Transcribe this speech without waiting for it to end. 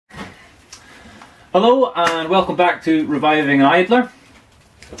Hello and welcome back to Reviving Idler.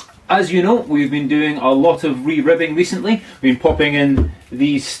 As you know, we've been doing a lot of re-ribbing recently. We've been popping in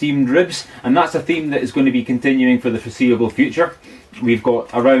these steamed ribs, and that's a theme that is going to be continuing for the foreseeable future. We've got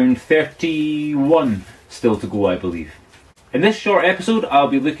around 31 still to go, I believe. In this short episode, I'll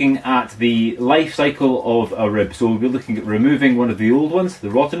be looking at the life cycle of a rib. So we'll be looking at removing one of the old ones,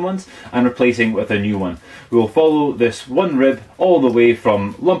 the rotten ones, and replacing with a new one. We will follow this one rib all the way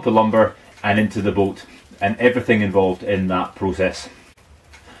from lump of lumber and into the boat, and everything involved in that process.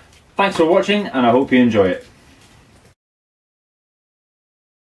 Thanks for watching, and I hope you enjoy it.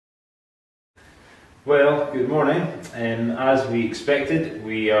 Well, good morning. As we expected,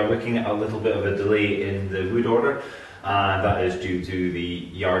 we are looking at a little bit of a delay in the wood order, and that is due to the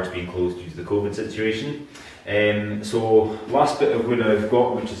yards being closed due to the COVID situation. So last bit of wood I've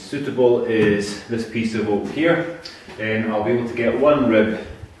got which is suitable is this piece of oak here. I'll be able to get one rib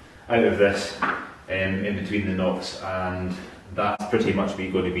out of this in between the knots, and that's pretty much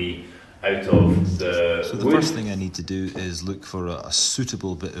going to be out of the So the wood. first thing I need to do is look for a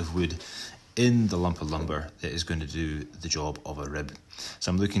suitable bit of wood in the lump of lumber that is going to do the job of a rib.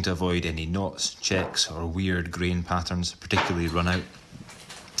 So I'm looking to avoid any knots, checks or weird grain patterns, particularly run out.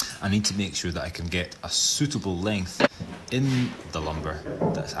 I need to make sure that I can get a suitable length in the lumber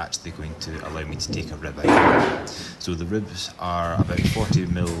that's actually going to allow me to take a rib out. So the ribs are about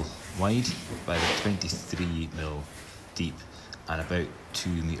 40mm wide by about 23mm deep and about 2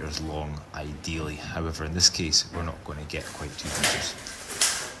 metres long ideally. However, in this case we're not going to get quite 2 metres.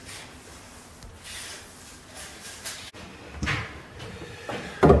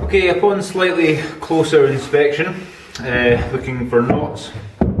 Okay, upon slightly closer inspection, looking for knots,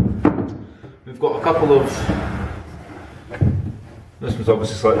 we've got a couple of, this one's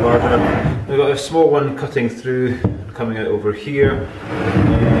obviously slightly larger, we've got a small one cutting through, coming out over here,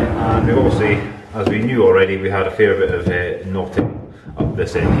 and we've obviously, as we knew already, we had a fair bit of knotting up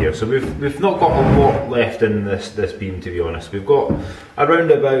this end here. So we've not got a lot left in this beam, to be honest. We've got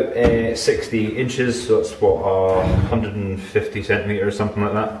around about 60 inches, so that's what, 150 centimetres, something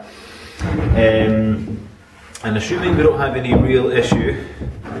like that. And assuming we don't have any real issue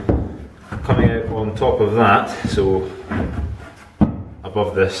coming out on top of that, so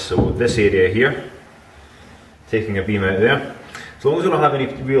above this, so this area here, taking a beam out there. As long as we don't have any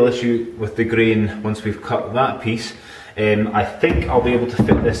real issue with the grain once we've cut that piece, I think I'll be able to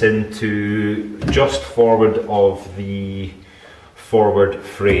fit this into just forward of the forward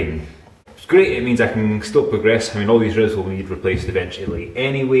frame. It's great, it means I can still progress. I mean, all these ribs will need replaced eventually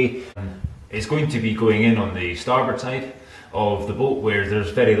anyway. It's going to be going in on the starboard side of the boat where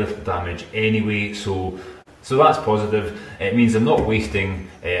there's very little damage anyway, so that's positive. It means I'm not wasting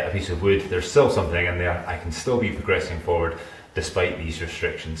a piece of wood. There's still something in there. I can still be progressing forward despite these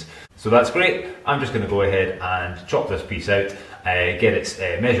restrictions. So that's great. I'm just going to go ahead and chop this piece out, get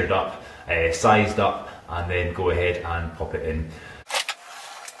it measured up, sized up, and then go ahead and pop it in.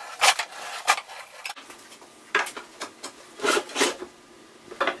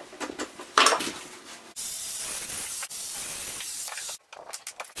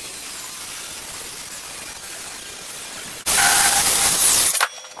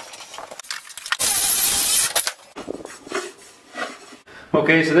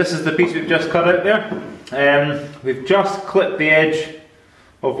 Okay, so this is the piece we've just cut out there. We've just clipped the edge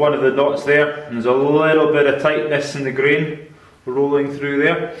of one of the dots there, and there's a little bit of tightness in the grain rolling through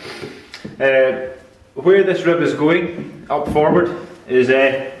there. Where this rib is going, up forward, is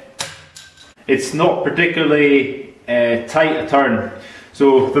it's not particularly tight a turn.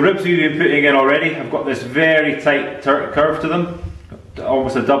 So the ribs we've been putting in already have got this very tight curve to them,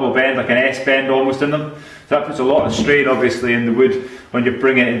 almost a double bend, like an S bend almost in them. So that puts a lot of strain obviously in the wood when you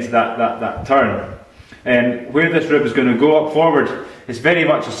bring it into that turn. And where this rib is going to go up forward, it's very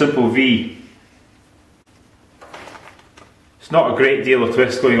much a simple V. It's not a great deal of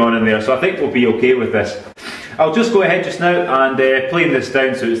twist going on in there, so I think we'll be okay with this. I'll just go ahead just now and plane this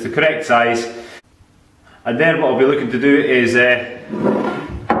down so it's the correct size. And then what I'll be looking to do is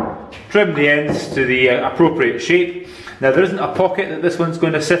trim the ends to the appropriate shape. Now there isn't a pocket that this one's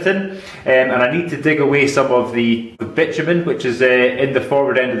going to sit in, and I need to dig away some of the bitumen which is in the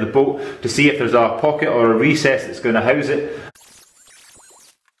forward end of the boat to see if there's a pocket or a recess that's going to house it.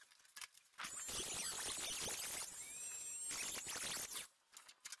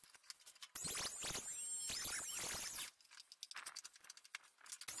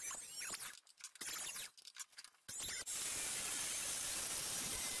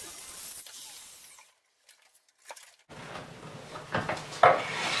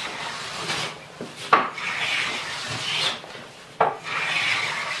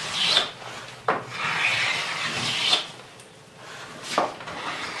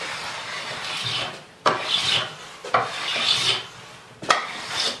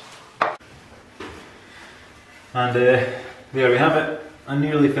 And there we have it, a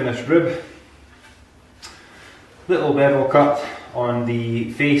nearly finished rib. Little bevel cut on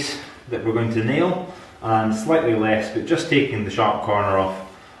the face that we're going to nail, and slightly less, but just taking the sharp corner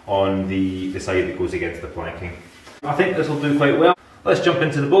off on the side that goes against the planking. I think this will do quite well. Let's jump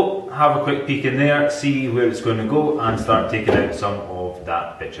into the boat, have a quick peek in there, see where it's going to go, and start taking out some of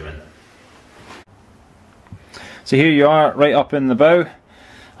that bitumen. So here you are, right up in the bow,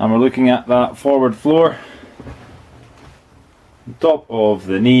 and we're looking at that forward floor. Top of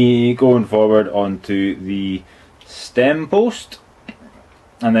the knee, going forward onto the stem post,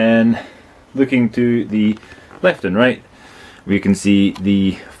 and then looking to the left and right, we can see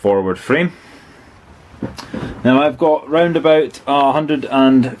the forward frame. Now I've got round about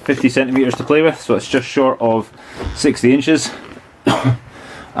 150 centimetres to play with, so it's just short of 60 inches,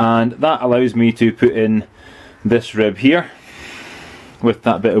 and that allows me to put in this rib here with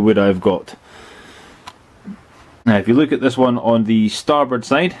that bit of wood I've got. Now if you look at this one on the starboard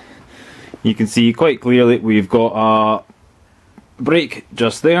side, you can see quite clearly we've got a break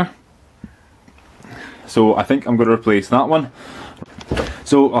just there, so I think I'm going to replace that one.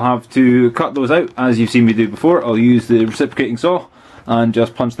 So I'll have to cut those out as you've seen me do before. I'll use the reciprocating saw and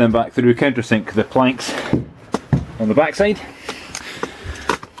just punch them back through, countersink the planks on the backside.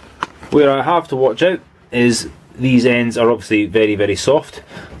 Where I have to watch out is these ends are obviously very soft,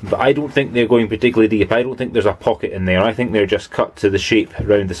 but I don't think they're going particularly deep. I don't think there's a pocket in there. I think they're just cut to the shape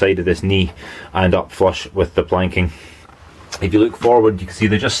around the side of this knee and up flush with the planking. If you look forward, you can see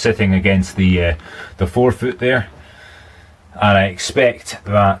they're just sitting against the forefoot there, and I expect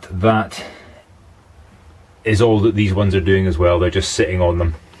that that is all that these ones are doing as well. They're just sitting on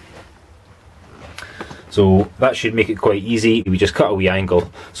them. So that should make it quite easy. We just cut a wee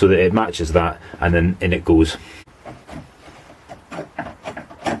angle so that it matches that, and then in it goes.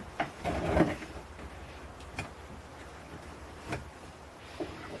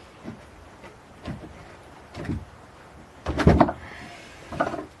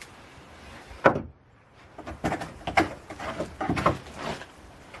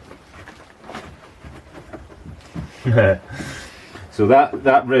 So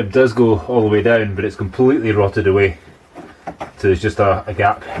that rib does go all the way down, but it's completely rotted away. So there's just a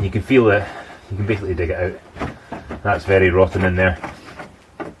gap, and you can feel it. You can basically dig it out. That's very rotten in there.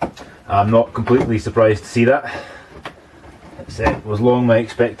 I'm not completely surprised to see that. It was long my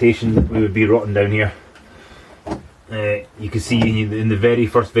expectation that we would be rotten down here. You can see in the very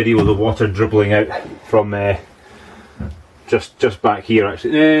first video the water dribbling out from just back here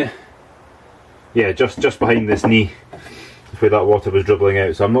actually. Yeah, just behind this knee, where that water was dribbling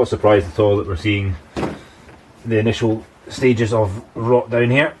out. So I'm not surprised at all that we're seeing the initial stages of rot down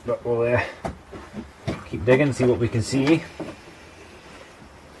here, but we'll keep digging, see what we can see.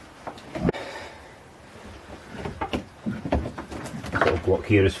 This little block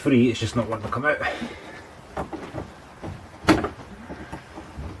here is free, it's just not wanting to come out.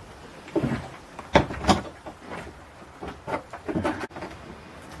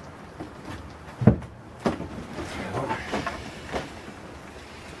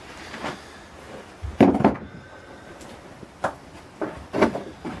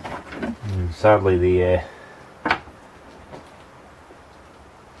 Sadly,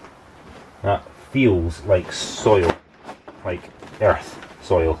 that feels like soil, like earth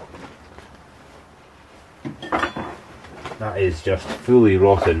soil. That is just fully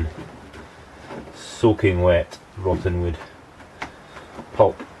rotten, soaking wet, rotten wood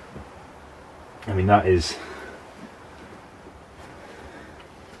pulp. I mean that is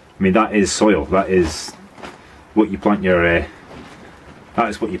soil. That is what you plant your that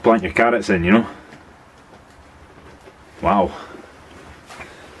is what you plant your carrots in, you know. Wow.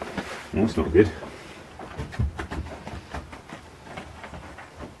 That's not good.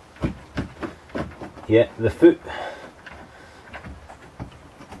 Yeah, the foot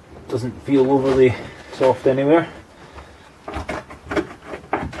doesn't feel overly soft anywhere.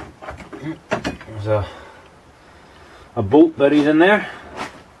 There's a bolt buried in there.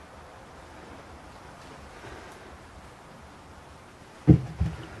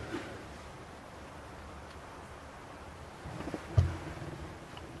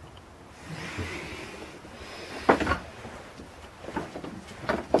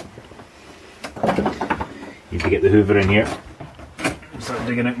 Need to get the hoover in here. Start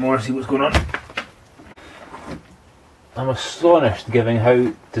digging out more, see what's going on. I'm astonished, given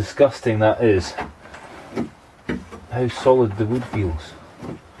how disgusting that is, how solid the wood feels.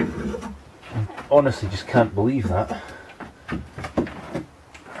 I honestly just can't believe that. I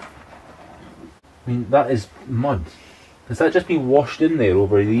mean, that is mud. Has that just been washed in there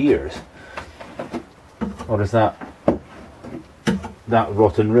over the years? or is that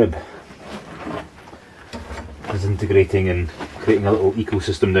rotten rib disintegrating and creating a little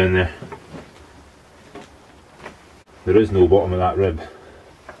ecosystem down there? There is no bottom of that rib.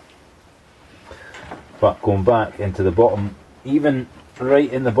 But going back into the bottom, even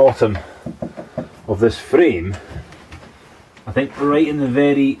right in the bottom of this frame, I think right in the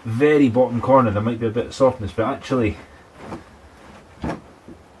very, very bottom corner there might be a bit of softness, but actually,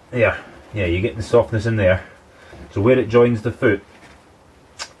 yeah, you get the softness in there. So where it joins the foot,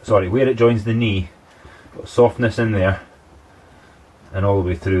 sorry, where it joins the knee, got softness in there, and all the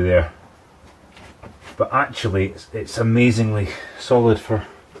way through there. But actually, it's amazingly solid for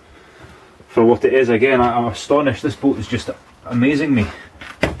what it is. Again, I'm astonished. This boat is just amazing me.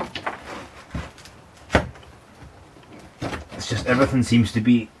 It's just everything seems to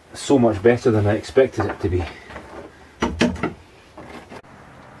be so much better than I expected it to be.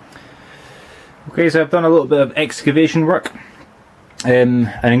 Okay, so I've done a little bit of excavation work. An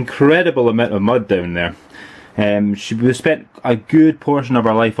incredible amount of mud down there. We spent a good portion of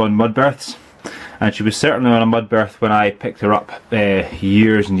our life on mud berths, and she was certainly on a mud berth when I picked her up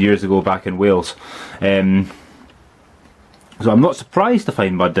years and years ago back in Wales. So I'm not surprised to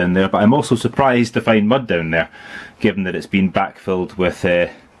find mud down there, but I'm also surprised to find mud down there, given that it's been backfilled with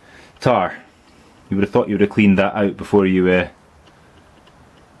tar. You would have thought you would have cleaned that out before you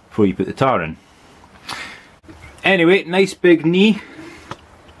put the tar in. Anyway, nice big knee,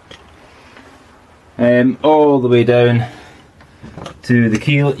 all the way down to the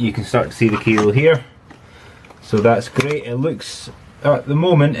keel. You can start to see the keel here, so that's great. It looks at the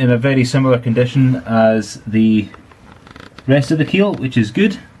moment in a very similar condition as the rest of the keel, which is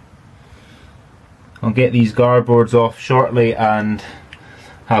good. I'll get these garboards off shortly and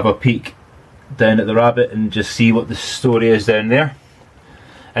have a peek down at the Rabbit and just see what the story is down there.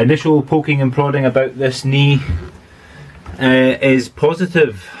 Initial poking and prodding about this knee is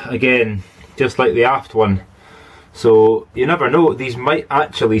positive again, just like the aft one. So you never know, these might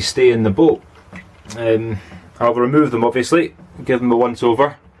actually stay in the boat. I'll remove them obviously, give them a once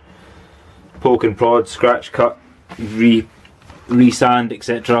over, poke and prod, scratch, cut, re-sand,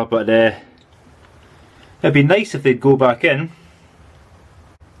 etc. But it'd be nice if they'd go back in.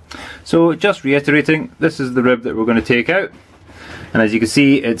 So just reiterating, this is the rib that we're going to take out, and as you can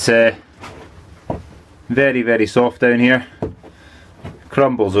see, it's very, very soft down here,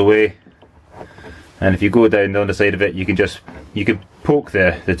 crumbles away. And if you go down the underside of it, you can poke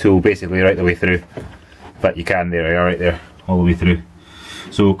the tool basically right the way through. In fact, you can there, right there, all the way through.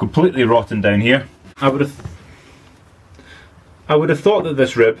 So completely rotten down here. I would have thought that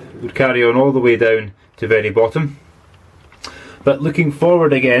this rib would carry on all the way down to very bottom. But looking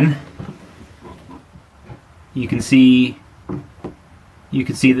forward again, you can see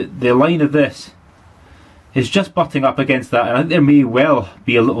that the line of this is just butting up against that, and I think there may well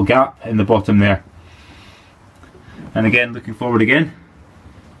be a little gap in the bottom there. And again, looking forward again,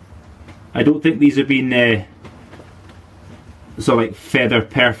 I don't think these have been sort of like feather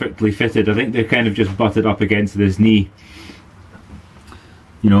perfectly fitted. I think they're kind of just butted up against this knee,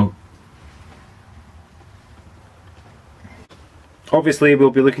 you know. Obviously we'll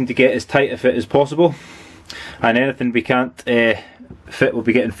be looking to get as tight a fit as possible, and anything we can't fit will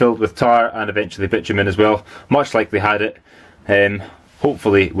be getting filled with tar and eventually bitumen as well, much like they had it,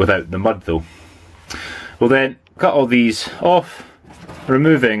 hopefully without the mud though. We'll then cut all these off,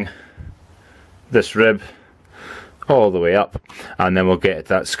 removing this rib all the way up, and then we'll get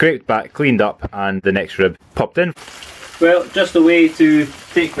that scraped back, cleaned up, and the next rib popped in. Well, just a way to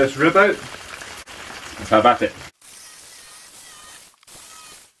take this rib out. Let's have at it.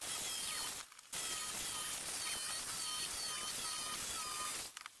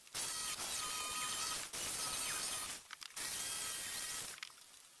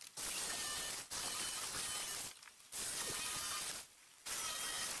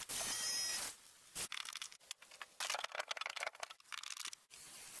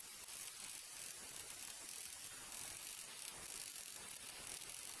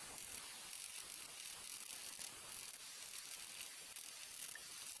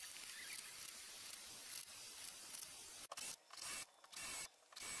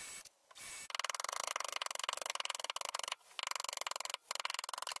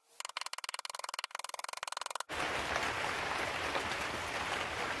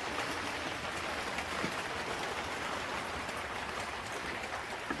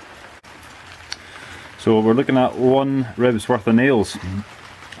 So we're looking at one rib's worth of nails,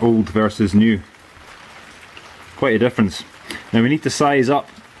 old versus new. Quite a difference. Now we need to size up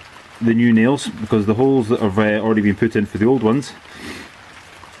the new nails because the holes that have already been put in for the old ones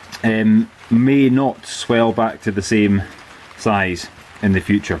may not swell back to the same size in the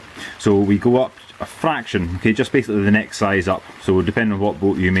future. So we go up a fraction, okay, just basically the next size up. So depending on what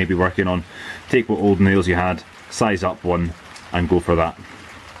boat you may be working on, take what old nails you had, size up one and go for that.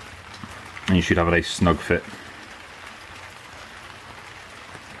 And you should have a nice snug fit.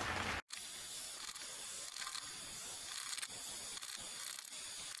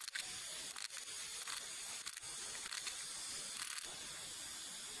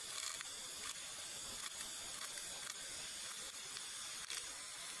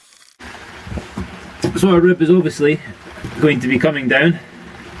 So our rib is obviously going to be coming down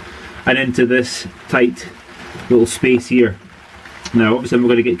and into this tight little space here. Now obviously I'm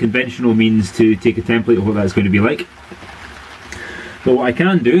going to get conventional means to take a template of what that's going to be like. But what I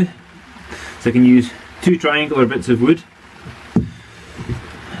can do is I can use two triangular bits of wood,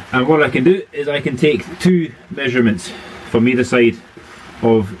 and what I can do is I can take two measurements from either side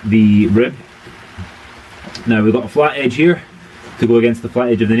of the rib. Now we've got a flat edge here to go against the flat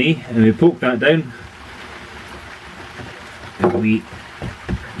edge of the knee, and we poke that down. And we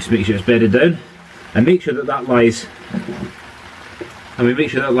just make sure it's bedded down, and make sure that that lies, and we make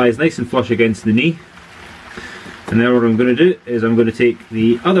sure that lies nice and flush against the knee. And now what I'm going to do is I'm going to take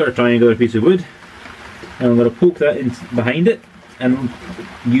the other triangular piece of wood and I'm going to poke that in behind it and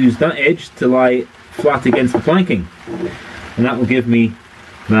use that edge to lie flat against the planking, and that will give me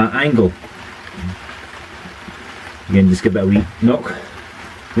that angle. Again, just give that a wee knock,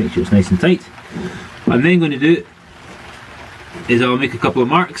 make sure it's nice and tight. What I'm then going to do is I'll make a couple of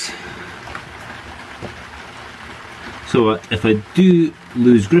marks, so if I do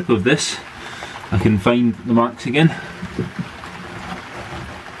lose grip of this, I can find the marks again.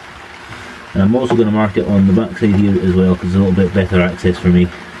 And I'm also going to mark it on the back side here as well, because it's a little bit better access for me.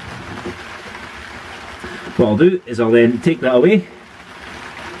 What I'll do is I'll then take that away,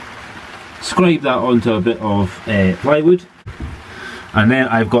 scribe that onto a bit of plywood, and then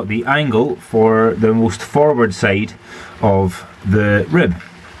I've got the angle for the most forward side of the rib.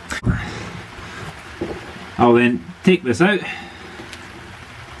 I'll then take this out,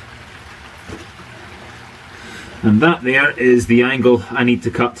 and that there is the angle I need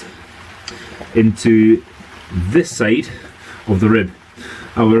to cut into this side of the rib.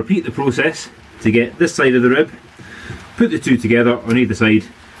 I will repeat the process to get this side of the rib, put the two together on either side,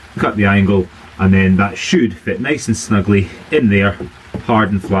 cut the angle, and then that should fit nice and snugly in there,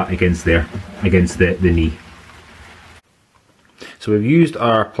 hard and flat against there, against the knee. So we've used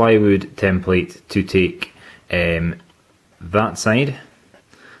our plywood template to take that side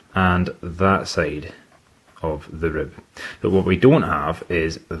and that side of the rib, but what we don't have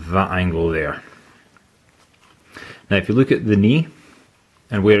is that angle there. Now if you look at the knee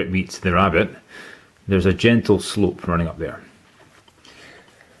and where it meets the rabbet, there's a gentle slope running up there.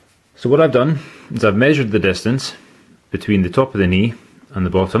 So what I've done is I've measured the distance between the top of the knee and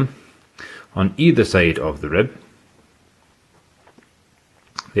the bottom on either side of the rib,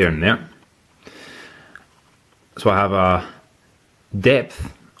 there and there. So I have a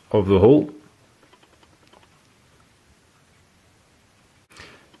depth of the hole.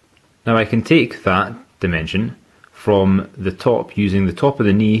 Now I can take that dimension from the top, using the top of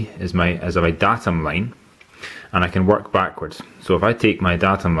the knee as my datum line, and I can work backwards. So if I take my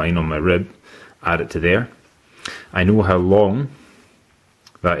datum line on my rib, add it to there, I know how long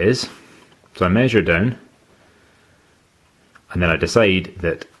that is, so I measure down, and then I decide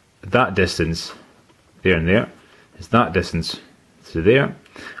that that distance there and there is that distance to there,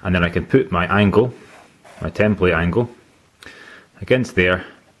 and then I can put my angle, my template angle, against there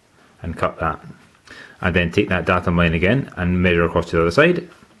and cut that. I then take that datum line again and measure across to the other side,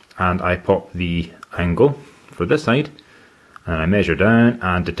 and I pop the angle for this side, and I measure down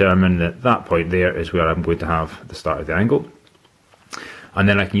and determine that that point there is where I'm going to have the start of the angle. And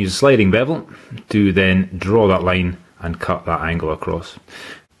then I can use a sliding bevel to then draw that line and cut that angle across.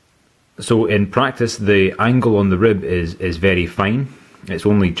 So in practice the angle on the rib is very fine. It's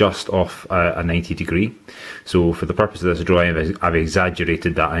only just off a 90 degree. So for the purpose of this drawing, I've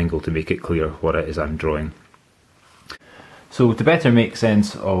exaggerated that angle to make it clear what it is I'm drawing. So to better make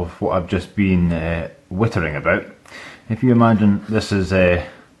sense of what I've just been wittering about, if you imagine this is a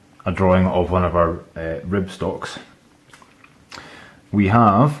drawing of one of our rib stocks. We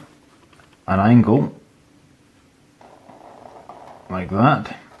have an angle like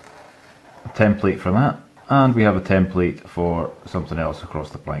that, a template for that, and we have a template for something else across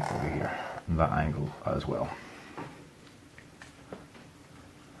the plank over here, and that angle as well.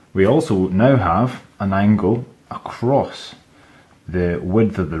 We also now have an angle across the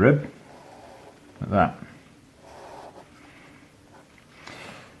width of the rib, like that.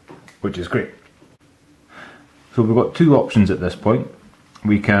 which is great. So we've got two options at this point.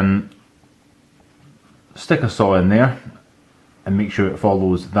 We can stick a saw in there and make sure it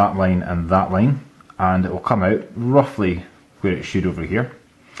follows that line and that line, and it will come out roughly where it should over here.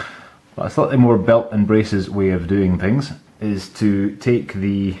 But a slightly more belt and braces way of doing things is to take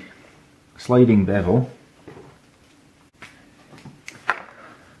the sliding bevel,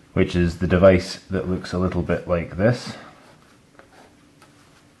 which is the device that looks a little bit like this,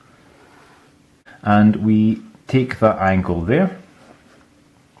 and we take that angle there,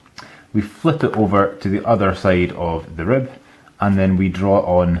 we flip it over to the other side of the rib, and then we draw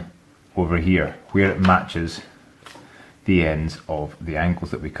on over here where it matches the ends of the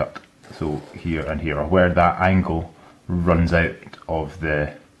angles that we cut. So here and here, or where that angle runs out of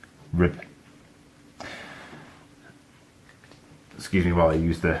the rib. Excuse me while I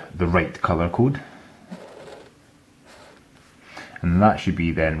use the right colour code. And that should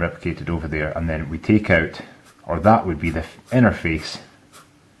be then replicated over there, and then we take out, or that would be the inner face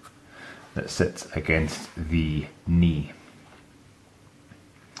that sits against the knee.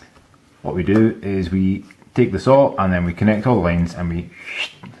 What we do is we take the saw and then we connect all the lines and we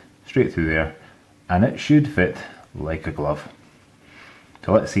straight through there, and it should fit like a glove.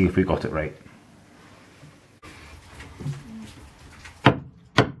 So let's see if we got it right.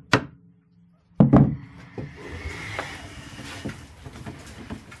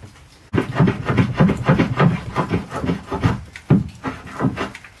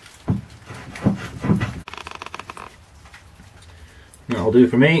 That'll do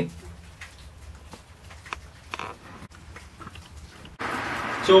for me.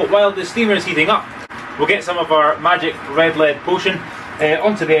 So while the steamer is heating up, we'll get some of our magic red lead potion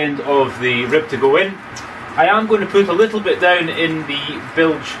onto the end of the rib to go in. I am going to put a little bit down in the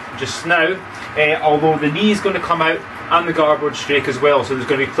bilge just now, although the knee is going to come out and the garboard strake as well, so there's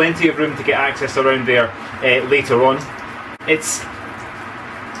going to be plenty of room to get access around there later on. It's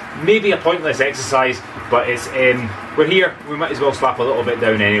maybe a pointless exercise, but it's we're here, we might as well slap a little bit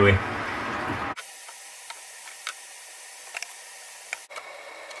down anyway.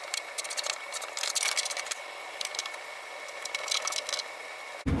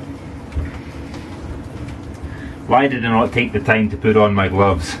 Why did I not take the time to put on my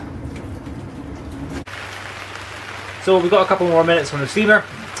gloves? So we've got a couple more minutes on the steamer.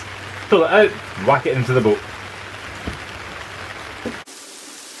 Pull it out, whack it into the boat.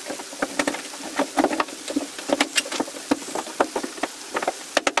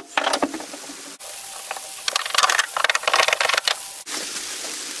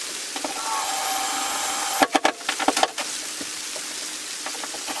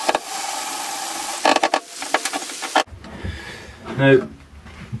 Now,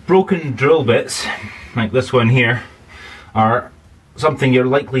 broken drill bits, like this one here, are something you're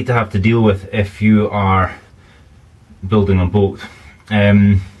likely to have to deal with if you are building a boat.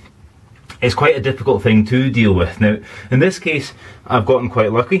 It's quite a difficult thing to deal with. Now, in this case, I've gotten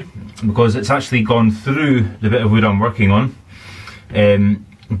quite lucky because it's actually gone through the bit of wood I'm working on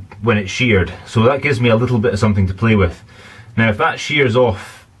when it's sheared. So that gives me a little bit of something to play with. Now, if that shears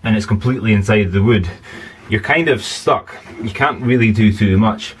off and it's completely inside the wood, you're kind of stuck. You can't really do too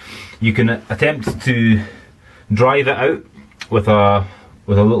much. You can attempt to drive it out with a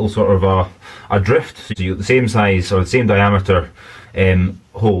little sort of a drift. So you get the same size or the same diameter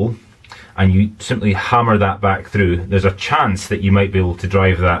hole, and you simply hammer that back through. There's a chance that you might be able to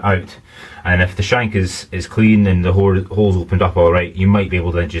drive that out, and if the shank is clean and the hole's opened up all right, you might be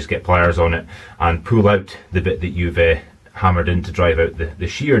able to just get pliers on it and pull out the bit that you've hammered in to drive out the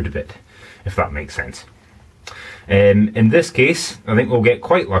sheared bit, if that makes sense. In this case, I think we'll get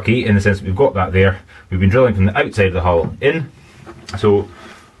quite lucky in the sense that we've got that there. We've been drilling from the outside of the hull in, so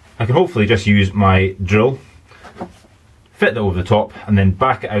I can hopefully just use my drill, fit that over the top, and then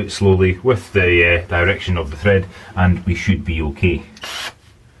back it out slowly with the direction of the thread, and we should be okay.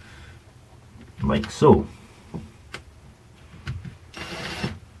 Like so.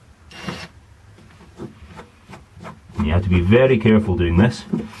 And you have to be very careful doing this,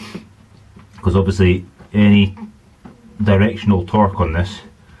 because obviously any directional torque on this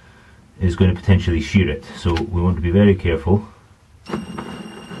is going to potentially shear it, so we want to be very careful.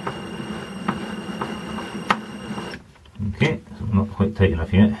 Okay, so not quite tight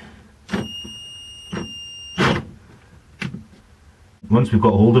enough yet. Once we've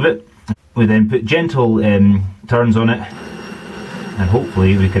got hold of it, we then put gentle turns on it, and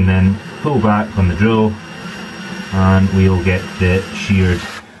hopefully we can then pull back on the drill and we'll get the sheared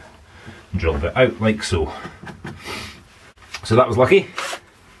drill bit out like so. So that was lucky.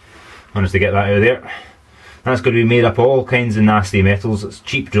 Managed to get that out of there. That's going to be made up of all kinds of nasty metals. It's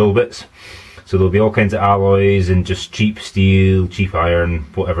cheap drill bits. So there'll be all kinds of alloys and just cheap steel, cheap iron,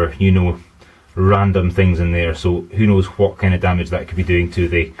 whatever, you know, random things in there. So who knows what kind of damage that could be doing to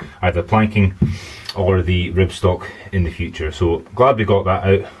the either planking or the ribstock in the future. So glad we got that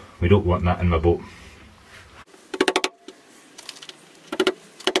out. We don't want that in my boat.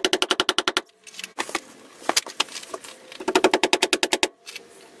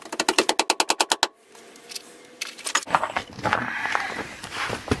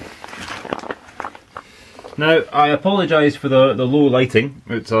 Now, I apologise for the low lighting.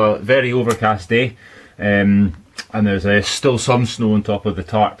 It's a very overcast day, and there's still some snow on top of the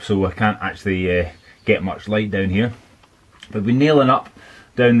tarp, so I can't actually get much light down here. But we've been nailing up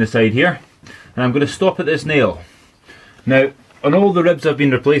down the side here, and I'm going to stop at this nail. Now, on all the ribs I've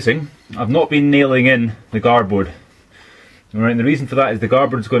been replacing, I've not been nailing in the garboard. Alright, and the reason for that is the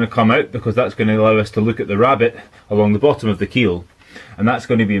garboard's going to come out because that's going to allow us to look at the rabbet along the bottom of the keel, and that's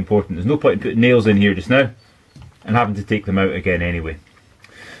going to be important. There's no point in putting nails in here just now and having to take them out again anyway.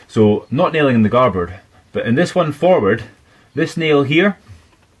 So not nailing in the garboard, but in this one forward, this nail here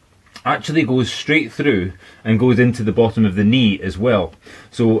actually goes straight through and goes into the bottom of the knee as well.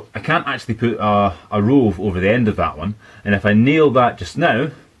 So I can't actually put a rove over the end of that one, and if I nail that just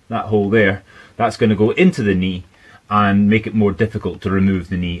now, that hole there, that's going to go into the knee and make it more difficult to remove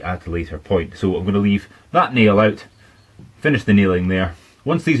the knee at a later point. So I'm going to leave that nail out, finish the nailing there.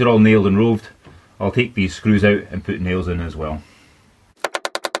 Once these are all nailed and roved, I'll take these screws out and put nails in as well.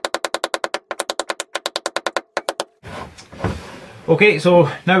 Okay, so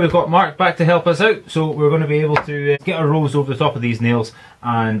now we've got Mark back to help us out, so we're going to be able to get our rows over the top of these nails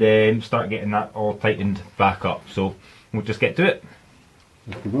and start getting that all tightened back up. So we'll just get to it.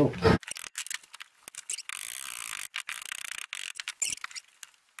 Off we go.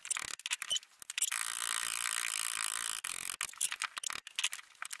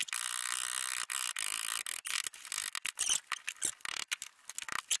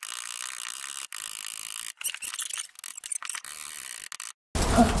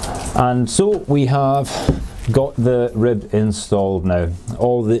 And so we have got the rib installed now.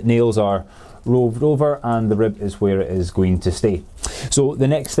 All the nails are roved over and the rib is where it is going to stay. So the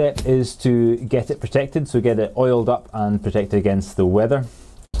next step is to get it protected, so get it oiled up and protected against the weather.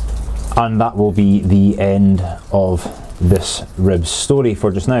 And that will be the end of this rib story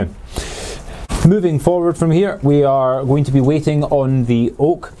for just now. Moving forward from here, we are going to be waiting on the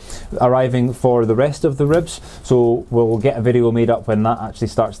oak arriving for the rest of the ribs, so we'll get a video made up when that actually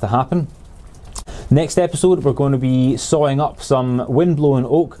starts to happen. Next episode, we're going to be sawing up some wind-blown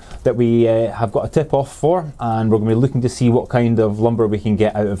oak that we have got a tip-off for, and we're going to be looking to see what kind of lumber we can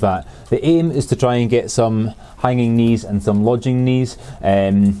get out of that. The aim is to try and get some hanging knees and some lodging knees.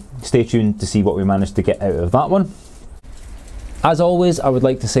 Stay tuned to see what we manage to get out of that one. As always, I would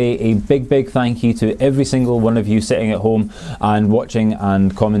like to say a big thank you to every single one of you sitting at home and watching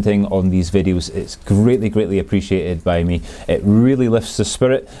and commenting on these videos. It's greatly appreciated by me. It really lifts the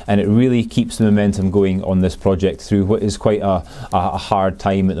spirit and it really keeps the momentum going on this project through what is quite a hard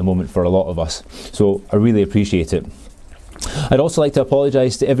time at the moment for a lot of us. So I really appreciate it. I'd also like to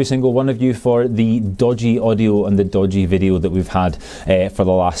apologise to every single one of you for the dodgy audio and the dodgy video that we've had for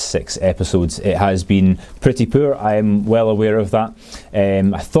the last 6 episodes. It has been pretty poor, I'm well aware of that.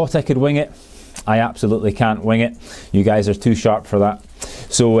 I thought I could wing it. I absolutely can't wing it. You guys are too sharp for that.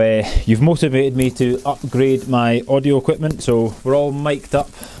 So you've motivated me to upgrade my audio equipment, so we're all mic'd up.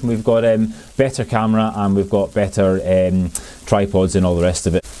 We've got better camera and we've got better tripods and all the rest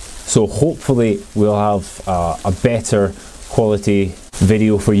of it. So hopefully we'll have a better quality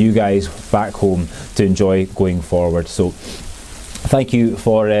video for you guys back home to enjoy going forward. So thank you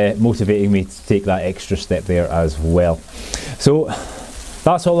for motivating me to take that extra step there as well. So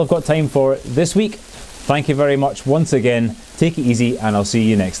that's all I've got time for this week. Thank you very much once again. Take it easy and I'll see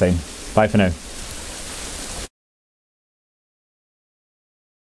you next time. Bye for now.